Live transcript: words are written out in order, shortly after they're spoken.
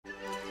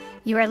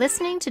You are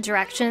listening to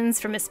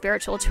Directions from a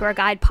Spiritual Tour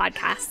Guide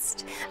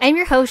podcast. I am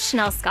your host,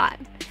 Shanel Scott.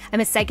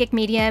 I'm a psychic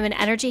medium and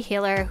energy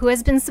healer who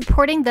has been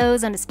supporting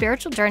those on a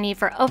spiritual journey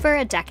for over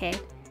a decade.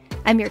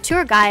 I'm your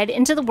tour guide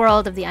into the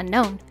world of the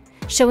unknown,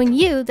 showing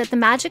you that the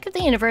magic of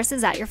the universe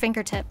is at your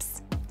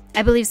fingertips.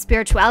 I believe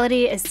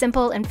spirituality is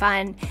simple and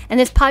fun, and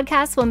this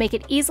podcast will make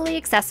it easily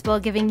accessible,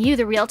 giving you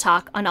the real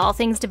talk on all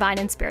things divine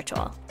and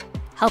spiritual,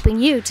 helping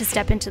you to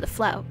step into the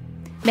flow,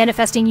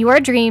 manifesting your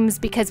dreams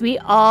because we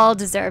all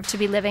deserve to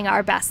be living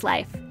our best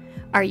life.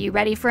 Are you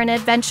ready for an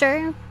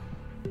adventure?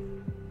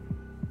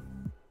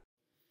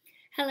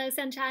 Hello,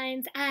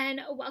 sunshines,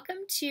 and welcome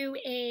to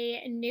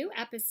a new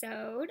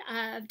episode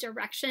of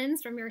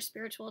Directions from your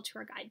Spiritual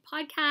Tour Guide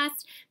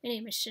podcast. My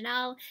name is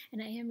Shanel, and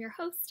I am your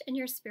host and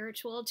your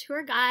spiritual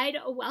tour guide.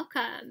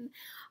 Welcome.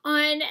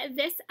 On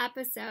this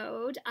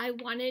episode, I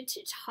wanted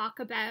to talk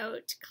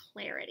about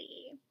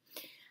clarity.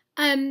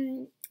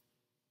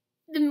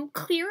 The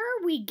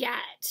clearer we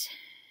get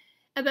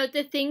about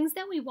the things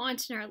that we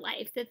want in our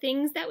life, the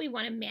things that we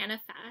want to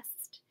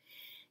manifest,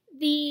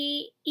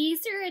 the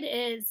easier it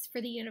is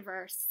for the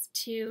universe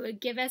to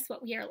give us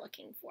what we are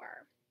looking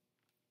for.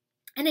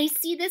 And I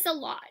see this a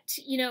lot,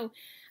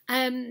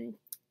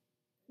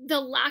 the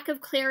lack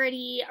of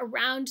clarity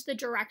around the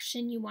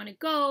direction you want to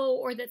go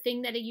or the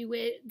thing that you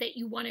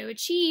want to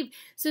achieve.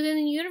 So then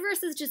the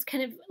universe is just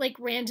kind of like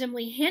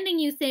randomly handing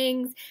you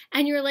things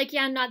and you're like,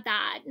 yeah, not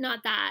that,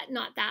 not that,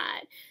 not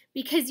that,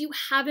 because you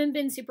haven't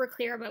been super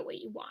clear about what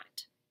you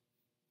want.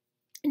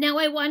 Now,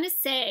 I want to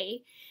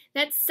say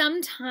that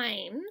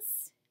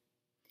sometimes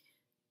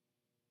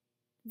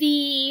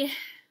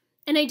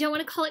and I don't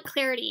want to call it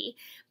clarity,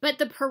 but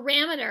the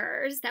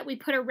parameters that we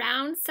put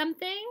around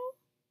something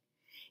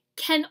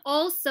can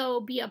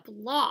also be a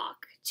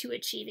block to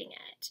achieving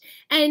it.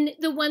 And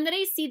the one that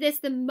I see this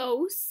the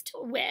most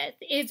with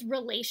is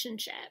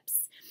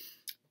relationships.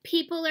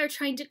 People are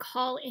trying to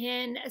call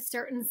in a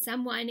certain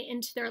someone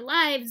into their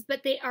lives,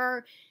 but they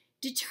are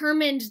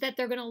determined that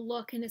they're going to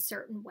look in a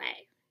certain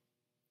way.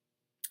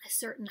 A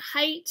certain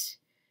height,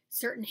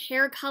 certain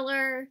hair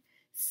color,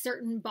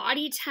 certain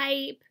body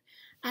type.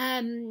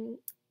 And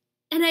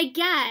I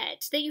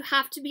get that you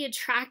have to be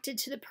attracted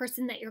to the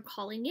person that you're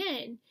calling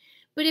in.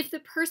 But if the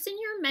person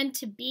you're meant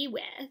to be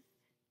with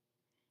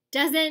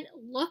doesn't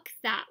look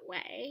that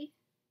way,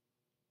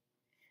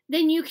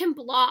 then you can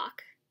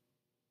block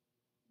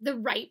the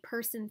right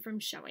person from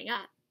showing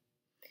up.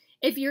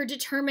 If you're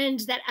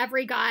determined that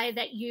every guy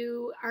that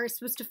you are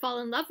supposed to fall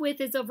in love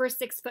with is over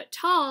 6 foot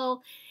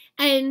tall,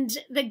 and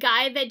the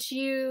guy that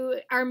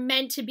you are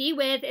meant to be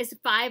with is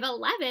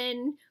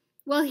 5'11",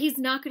 well, he's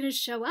not going to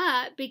show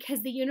up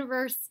because the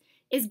universe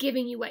is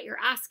giving you what you're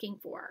asking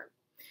for.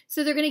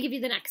 So they're going to give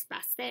you the next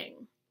best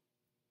thing.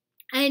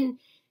 And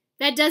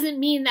that doesn't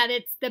mean that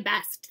it's the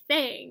best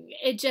thing.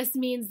 It just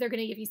means they're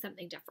going to give you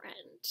something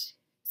different.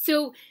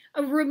 So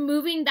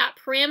removing that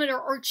parameter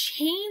or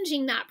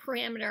changing that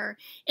parameter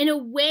in a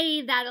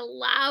way that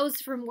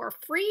allows for more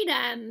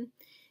freedom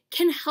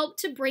can help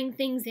to bring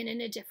things in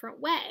a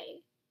different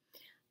way.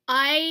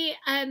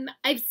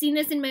 I've seen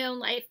this in my own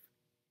life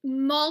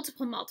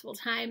multiple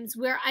times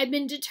where I've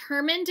been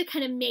determined to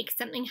kind of make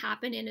something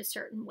happen in a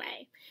certain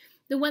way.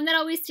 The one that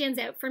always stands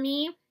out for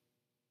me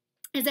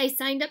is I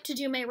signed up to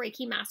do my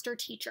Reiki Master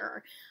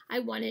Teacher. I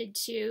wanted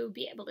to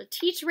be able to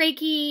teach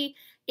Reiki.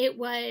 It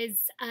was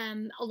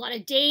a lot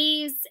of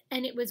days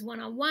and it was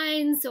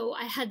one-on-one, so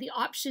I had the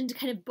option to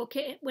kind of book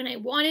it when I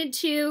wanted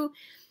to.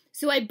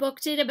 So I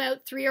booked it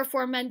about 3 or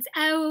 4 months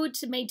out,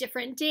 my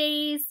different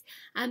days,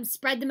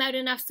 spread them out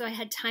enough so I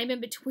had time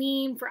in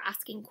between for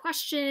asking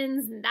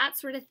questions and that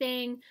sort of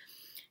thing.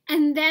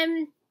 And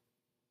then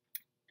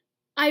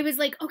I was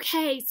like,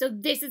 okay, so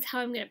this is how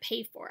I'm going to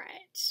pay for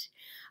it.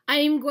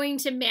 I'm going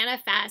to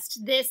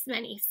manifest this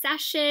many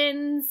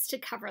sessions to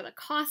cover the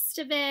cost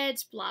of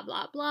it, blah,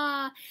 blah,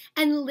 blah.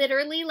 And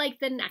literally like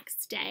the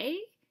next day,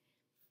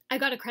 I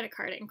got a credit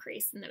card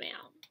increase in the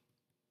mail.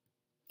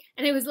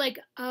 And I was like,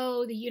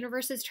 oh, the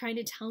universe is trying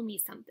to tell me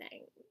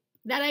something.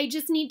 That I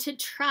just need to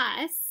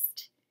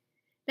trust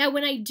that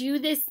when I do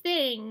this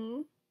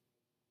thing,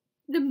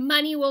 the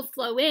money will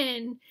flow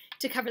in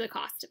to cover the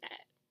cost of it.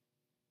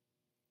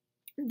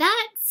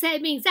 That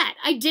being said,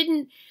 I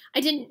didn't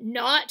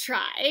not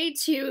try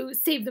to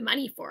save the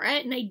money for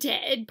it, and I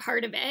did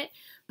part of it,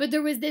 but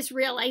there was this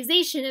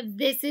realization of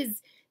this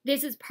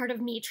is part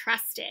of me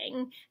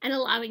trusting and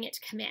allowing it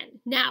to come in.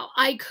 Now,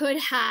 I could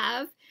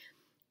have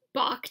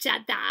balked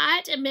at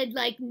that amid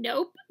like,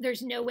 nope,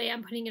 there's no way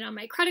I'm putting it on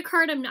my credit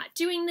card. I'm not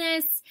doing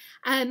this.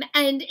 And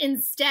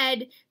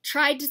instead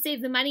tried to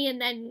save the money and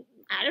then,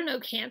 I don't know,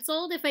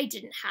 canceled if I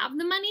didn't have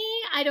the money.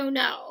 I don't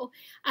know.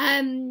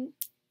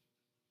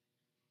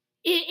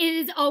 It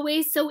is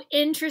always so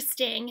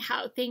interesting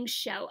how things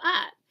show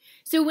up.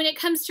 So when it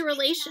comes to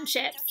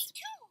relationships,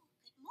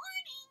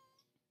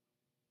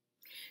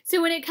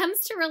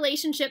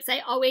 I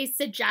always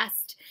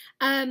suggest,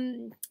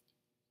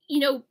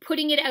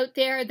 putting it out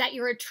there that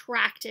you're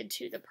attracted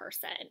to the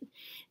person.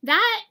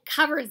 That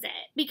covers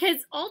it,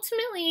 because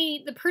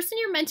ultimately the person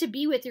you're meant to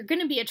be with, you're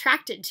going to be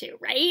attracted to,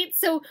 right?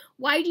 So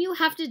why do you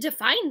have to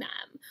define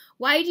them?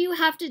 Why do you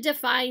have to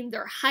define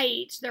their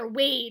height, their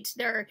weight,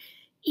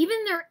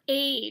 even their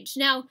age?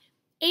 Now,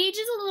 age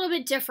is a little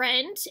bit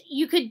different.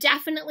 You could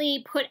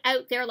definitely put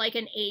out there like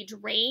an age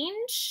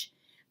range,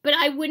 but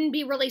I wouldn't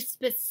be really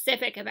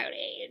specific about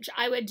age.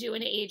 I would do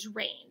an age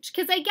range,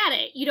 because I get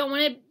it. You don't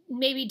want to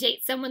maybe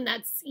date someone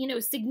that's,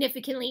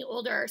 significantly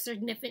older or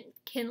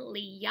significantly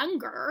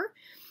younger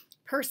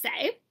per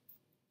se,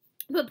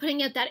 but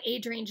putting out that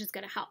age range is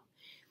going to help.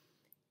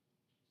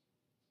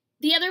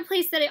 The other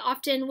place that I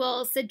often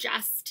will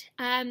suggest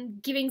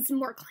giving some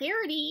more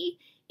clarity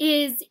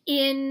is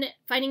in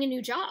finding a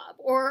new job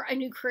or a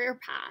new career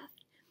path.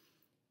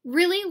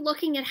 Really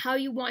looking at how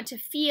you want to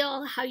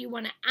feel, how you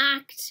want to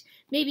act,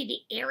 maybe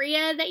the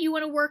area that you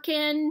want to work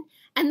in.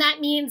 And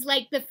that means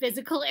like the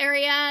physical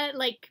area,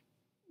 like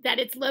that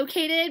it's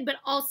located, but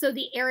also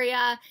the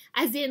area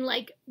as in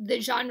like the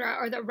genre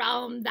or the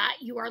realm that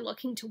you are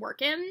looking to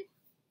work in.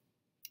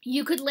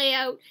 You could lay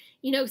out,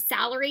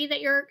 salary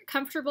that you're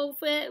comfortable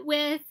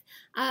with,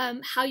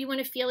 how you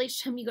want to feel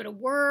each time you go to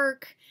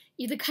work,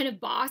 the kind of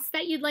boss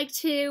that you'd like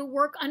to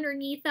work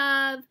underneath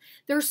of.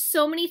 There's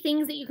so many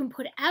things that you can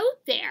put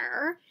out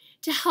there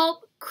to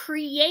help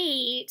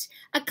create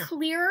a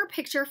clearer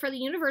picture for the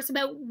universe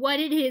about what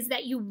it is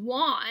that you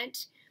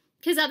want.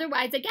 Because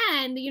otherwise,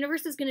 again, the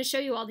universe is going to show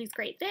you all these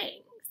great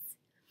things.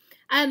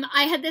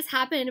 I had this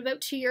happen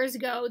about 2 years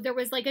ago. There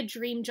was like a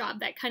dream job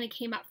that kind of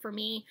came up for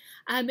me.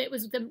 It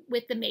was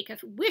with the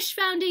Make-A-Wish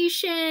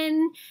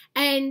Foundation.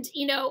 And,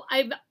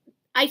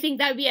 I think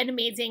that would be an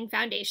amazing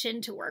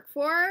foundation to work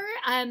for.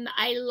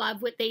 I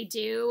love what they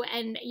do,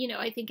 and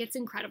I think it's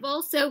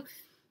incredible. So,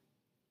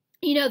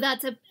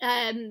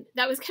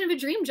 that was kind of a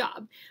dream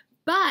job.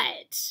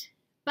 But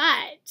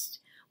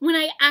when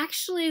I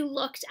actually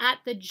looked at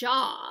the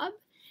job,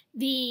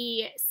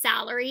 the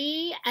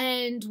salary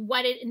and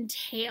what it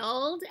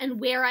entailed and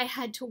where I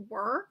had to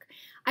work,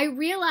 I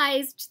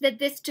realized that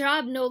this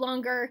job no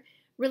longer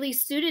really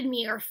suited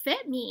me or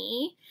fit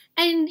me.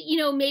 And,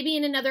 maybe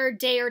in another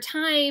day or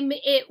time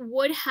it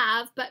would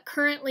have, but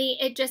currently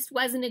it just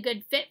wasn't a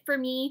good fit for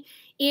me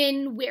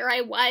in where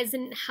I was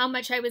and how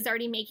much I was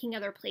already making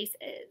other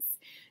places.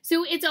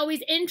 So it's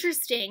always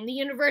interesting. The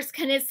universe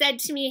kind of said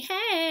to me,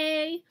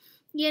 hey,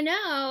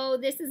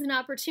 this is an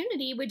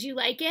opportunity. Would you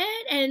like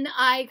it? And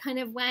I kind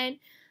of went,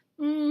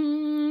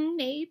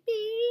 maybe.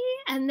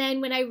 And then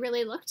when I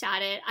really looked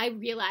at it, I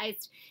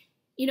realized,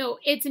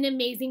 it's an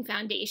amazing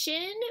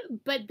foundation,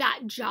 but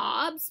that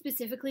job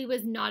specifically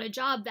was not a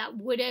job that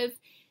would have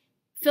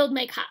filled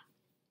my cup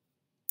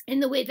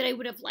in the way that I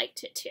would have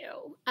liked it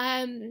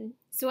to.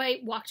 So I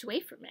walked away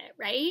from it,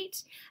 right?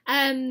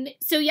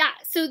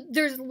 So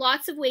there's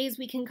lots of ways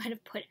we can kind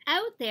of put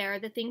out there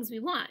the things we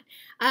want.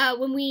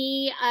 When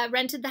we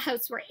rented the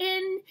house we're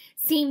in,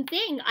 same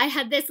thing. I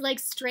had this like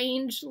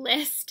strange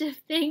list of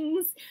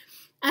things.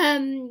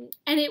 And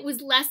it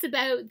was less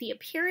about the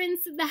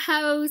appearance of the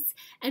house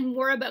and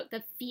more about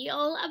the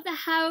feel of the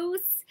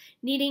house,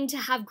 needing to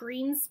have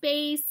green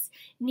space,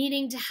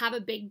 needing to have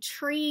a big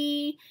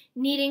tree,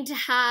 needing to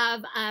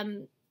have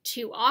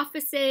 2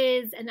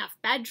 offices, enough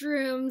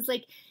bedrooms,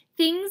 like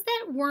things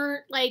that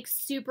weren't like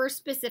super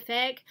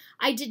specific.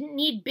 I didn't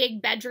need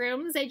big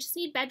bedrooms. I just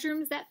need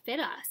bedrooms that fit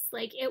us.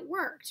 Like it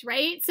worked,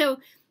 right? So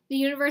the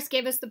universe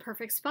gave us the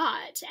perfect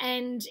spot,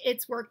 and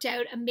it's worked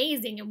out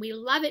amazing, and we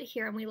love it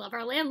here, and we love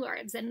our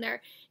landlords, and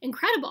they're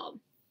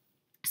incredible.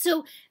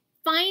 So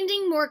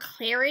finding more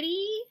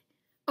clarity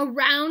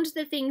around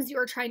the things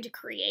you're trying to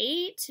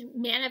create,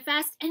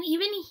 manifest, and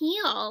even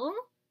heal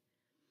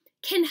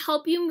can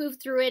help you move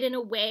through it in a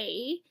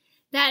way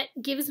that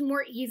gives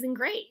more ease and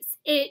grace.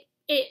 It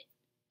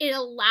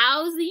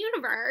allows the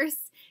universe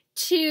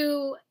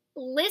to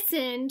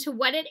listen to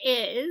what it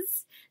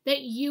is that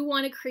you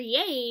want to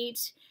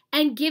create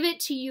and give it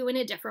to you in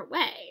a different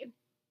way.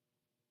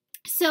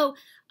 So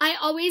I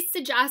always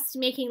suggest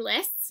making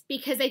lists,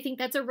 because I think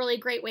that's a really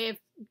great way of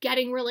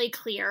getting really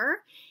clear.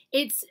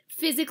 It's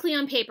physically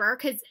on paper,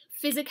 because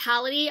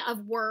physicality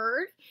of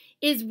word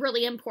is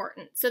really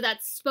important. So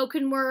that's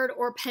spoken word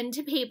or pen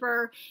to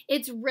paper.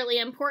 It's really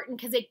important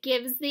because it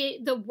gives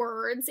the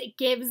words, it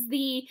gives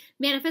the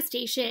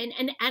manifestation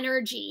an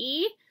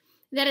energy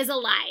that is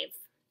alive.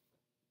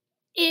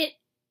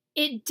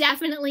 It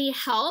definitely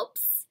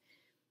helps.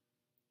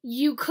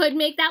 You could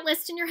make that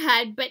list in your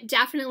head, but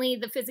definitely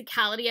the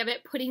physicality of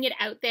it, putting it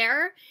out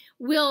there,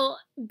 will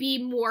be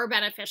more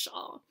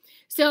beneficial.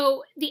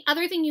 So the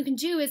other thing you can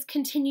do is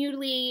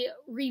continually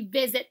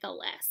revisit the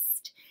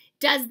list.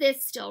 Does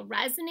this still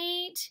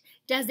resonate?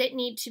 Does it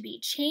need to be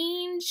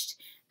changed?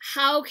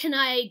 How can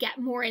I get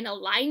more in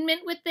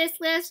alignment with this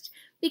list?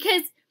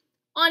 Because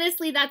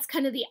honestly, that's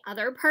kind of the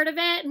other part of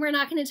it. And we're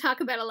not going to talk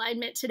about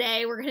alignment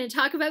today. We're going to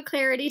talk about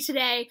clarity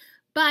today.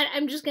 But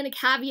I'm just going to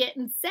caveat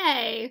and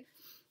say,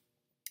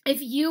 if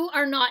you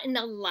are not in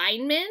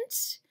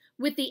alignment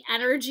with the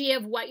energy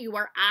of what you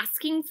are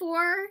asking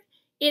for,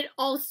 it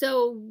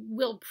also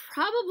will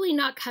probably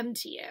not come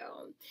to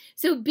you.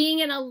 So being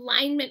in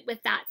alignment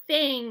with that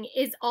thing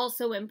is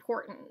also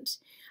important.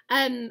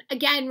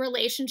 Again,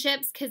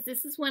 relationships, because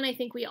this is one I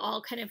think we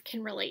all kind of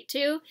can relate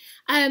to.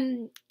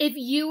 If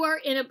you are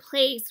in a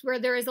place where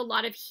there is a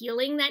lot of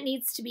healing that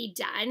needs to be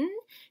done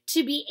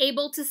to be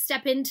able to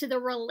step into the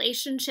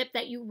relationship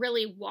that you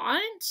really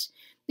want,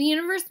 the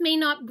universe may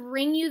not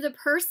bring you the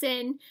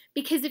person,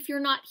 because if you're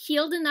not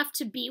healed enough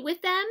to be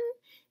with them,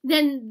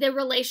 then the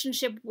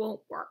relationship won't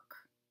work.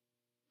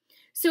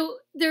 So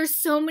there's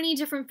so many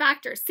different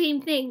factors.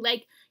 Same thing,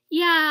 like,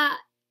 yeah,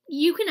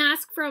 you can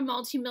ask for a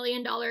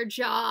multi-million-dollar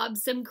job,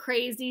 some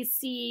crazy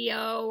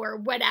CEO or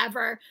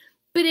whatever,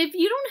 but if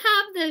you don't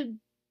have the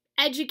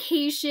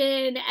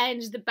education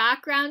and the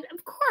background,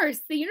 of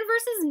course, the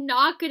universe is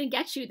not going to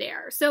get you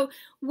there. So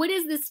what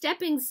is the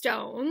stepping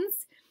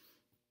stones?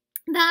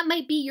 That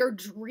might be your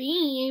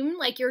dream,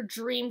 like your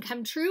dream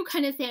come true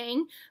kind of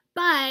thing.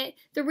 But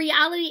the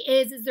reality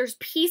is there's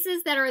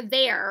pieces that are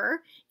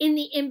there in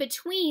the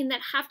in-between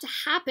that have to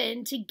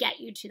happen to get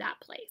you to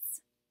that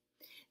place.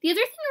 The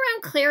other thing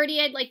around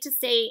clarity I'd like to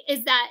say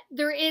is that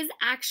there is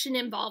action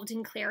involved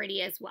in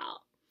clarity as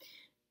well.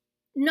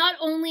 Not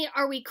only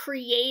are we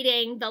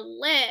creating the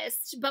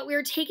list, but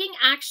we're taking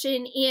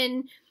action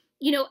in,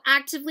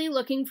 actively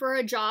looking for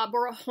a job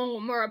or a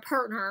home or a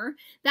partner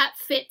that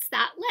fits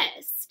that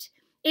list.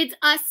 It's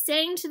us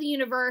saying to the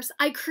universe,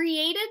 I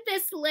created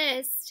this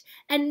list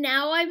and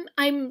now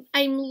I'm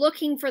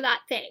looking for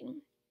that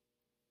thing.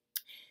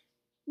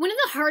 One of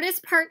the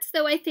hardest parts,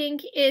 though, I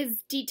think,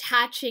 is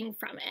detaching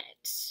from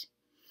it.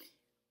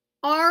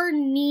 Our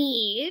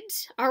need,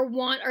 our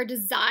want, our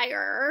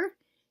desire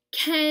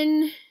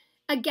can,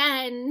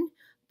 again,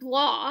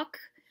 block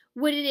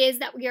what it is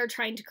that we are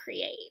trying to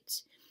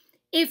create.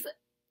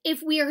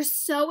 If we are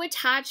so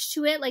attached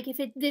to it, like if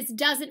this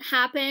doesn't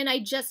happen, I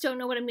just don't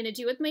know what I'm going to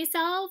do with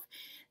myself,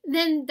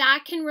 then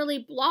that can really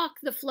block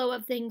the flow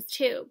of things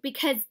too,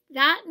 because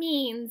that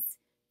means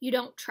you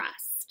don't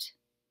trust.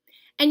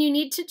 And you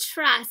need to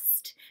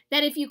trust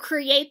that if you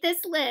create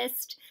this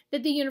list,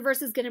 that the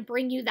universe is going to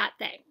bring you that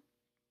thing.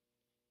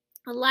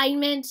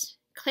 Alignment,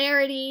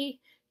 clarity,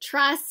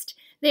 trust,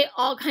 they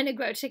all kind of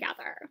go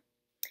together.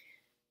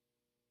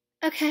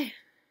 Okay,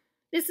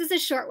 this is a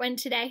short one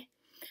today.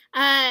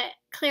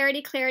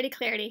 Clarity, clarity,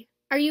 clarity.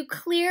 Are you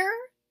clear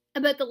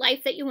about the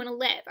life that you want to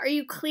live? Are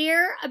you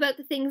clear about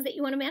the things that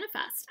you want to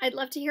manifest? I'd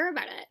love to hear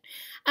about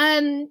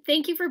it.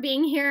 Thank you for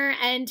being here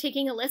and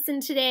taking a listen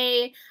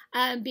today,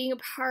 being a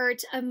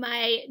part of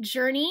my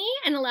journey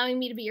and allowing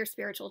me to be your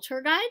spiritual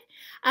tour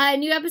guide.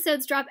 New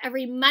episodes drop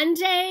every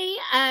Monday.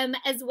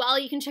 As well,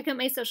 you can check out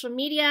my social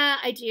media.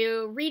 I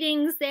do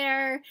readings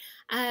there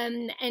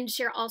and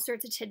share all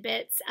sorts of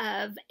tidbits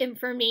of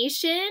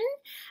information.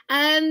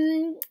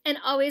 And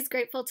always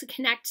grateful to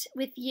connect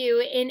with you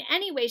in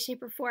any way,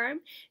 shape, or form.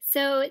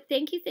 So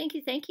thank you, thank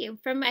you, thank you.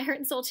 From my heart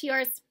and soul to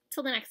yours.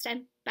 Till the next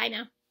time. Bye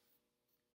now.